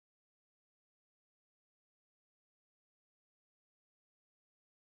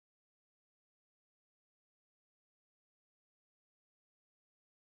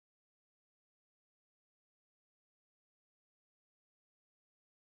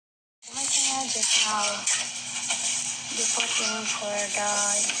My God, just now the putting for the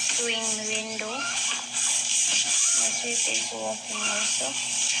swing window. My sweet is walking also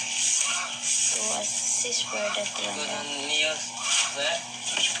to assist for that one.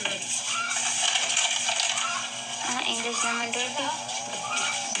 English naman Dorothy.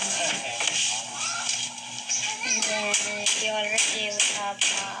 And then we already have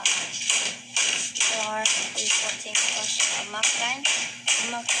floor. We putting Amakan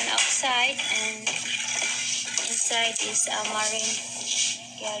outside, and inside is marine.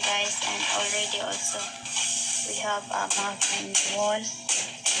 Yeah guys, and already also we have Amakan wall.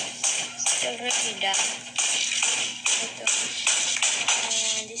 It's already done.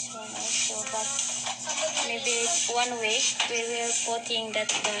 And this one also, but maybe 1 week we will putting that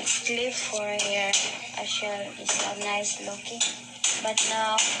clip for here. Ashel is nice looking, but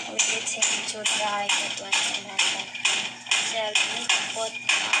now we need to dry that one, and so we need to put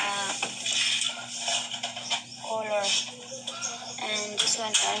color. And this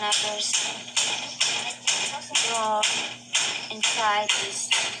one another draw. Inside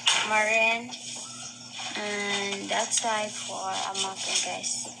is marine, and that side for Amakan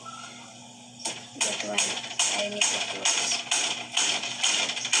guys. That one I need to close.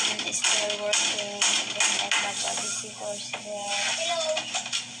 And it's still working. Then I have a visitors there. Hello.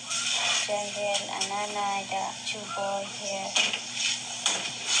 Jungle, Anana, the two boy here.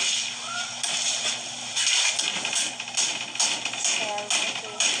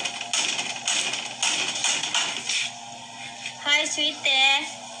 Hi, sweetie.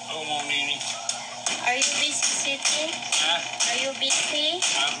 Oh, Momini. Are you busy, sweetie? Huh? Are you busy?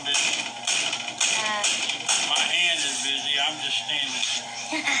 I'm busy. My hand is busy. I'm just standing here.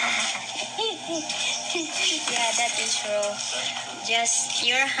 Yeah, that is true. Just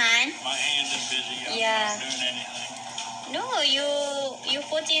your hand. My hand is busy. I'm Yeah. not doing anything. No, you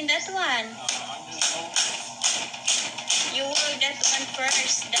put in that one. I'm just hoping. You work that one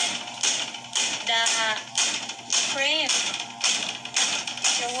first. The frame.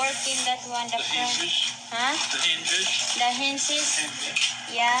 You're working that one, the frame. Hinges. Huh? The hinges. The hinges. Hinges.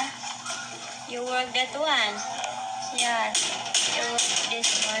 Yeah. You work that one. Yeah. You work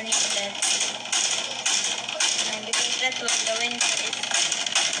this morning that. And because that one, the window is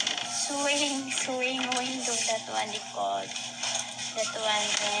swing window. That one they call. That one,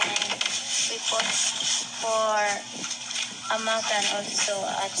 and we put for Amakan also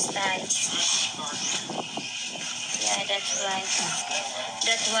outside. Yeah, that's right.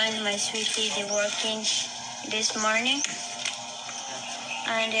 That one, my sweetie, they working this morning,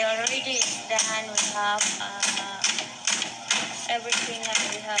 and they already done. We have everything, and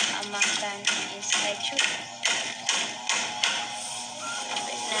we have Amakan inside too.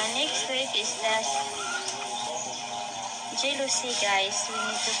 Now next week is that jealousy, guys. We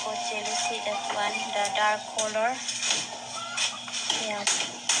need to put jealousy, that one, the dark color. Yeah.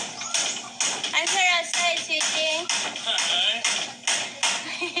 I'm here outside, sweetie.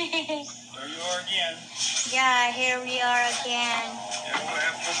 There you are again. Yeah, here we are again. Yeah, we'll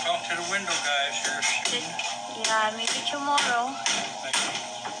have to talk to the window guys here soon. Yeah, maybe tomorrow. Thank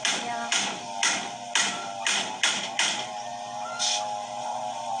you. Yeah.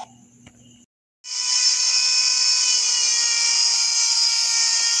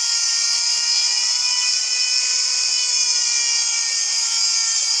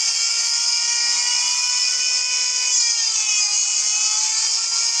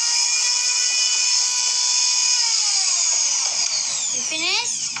 You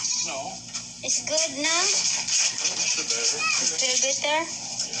finished? No. It's good now? It's the better. It's still bitter?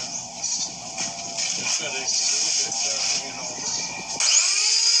 Yeah. It's got a little bit hanging over.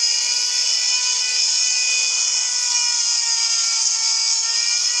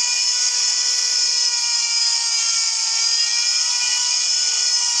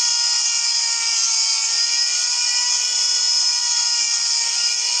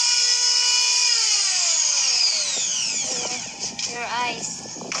 Your eyes.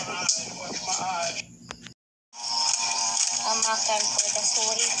 What's my eyes? Amakan for the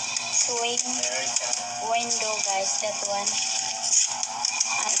swing There you go. window, guys. That one.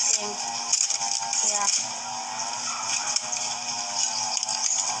 I think. Yeah.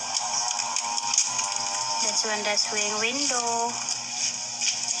 That's one, the swing window.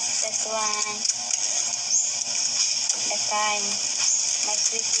 That one. The time. My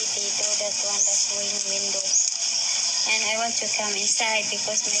sweetie, they do that one, the swing window. And I want to come inside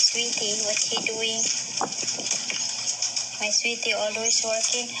because my sweetie, what he doing? My sweetie always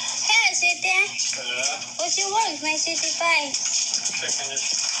working. Hey, sweetie. What's your work, my sweetie pie? Checking this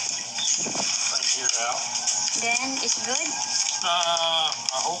thing here out. Then it's good. I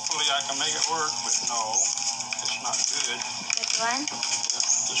hope hopefully I can make it work, but no, it's not good. That one? Yeah,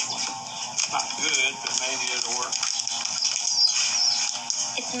 this one. Not good, but maybe it'll work.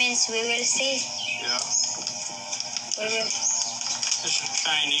 It means we will see. Yeah. We will. This is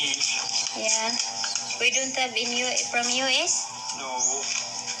Chinese. Yeah. We don't have from US? No.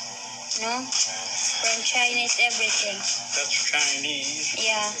 No? From Chinese everything. That's Chinese.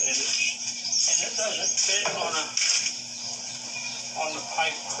 Yeah. And it doesn't fit on the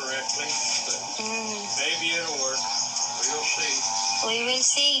pipe correctly, but maybe it'll work. We'll see. We will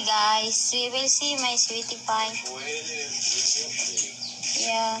see, guys. We will see, my sweetie pie. That's the way it is. We will see.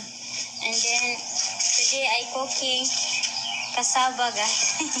 Yeah. And then today I cooking cassava,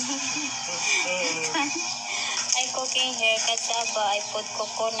 guys. I cooking here cassava. I put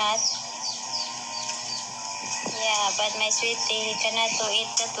coconut. Yeah, but my sweetie, he cannot to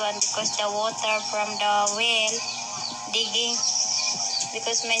eat that one because the water from the well digging.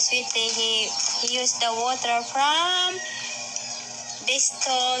 Because my sweetie, he used the water from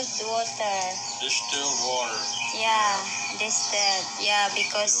distilled water. Distilled water. Yeah, distilled. Yeah,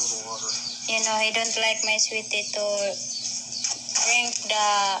 because Distilled water. you know he don't like my sweetie to drink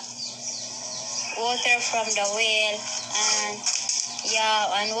the water from the well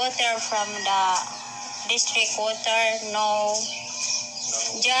and water from the district water. No.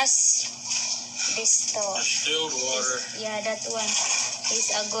 Just distilled. Distilled water. Yeah, that one is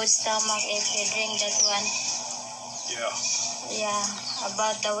a good stomach if you drink that one. Yeah. Yeah,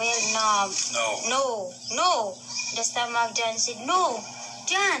 about the well, no. The stomach John said, no,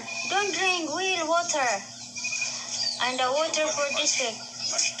 John, don't drink well water. And the water for district.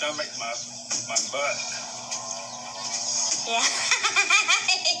 My stomach, my butt. Yeah.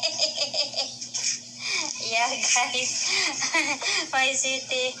 Yeah, guys. My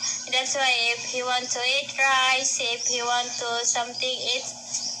city. That's why if he want to eat rice, if he want to something eat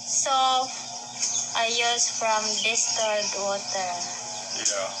soft, I use from distilled water.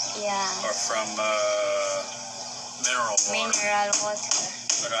 Yeah. Yeah. Or from mineral water. Mineral water.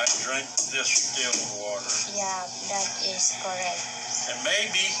 But I drink distilled water. Yeah, that is correct. And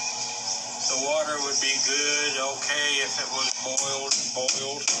maybe the water would be good, okay, if it was boiled. But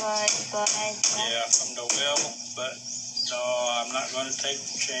Yeah, from the well, but no, I'm not going to take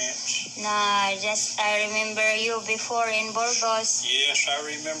the chance. nah, I remember you before in Burgos. Yes, I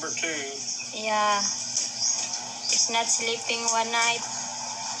remember too. Yeah. It's not sleeping one night.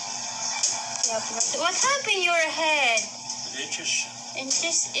 Yep. What happened to your head? Itches.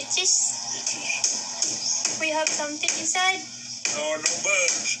 Itches. We have something inside. No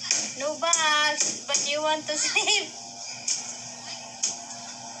bugs. No bugs, but you want to sleep.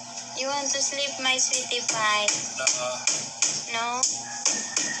 You want to sleep, my sweetie pie? No?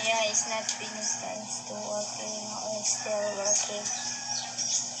 Yeah, it's not finished, guys. Still working or it's still working.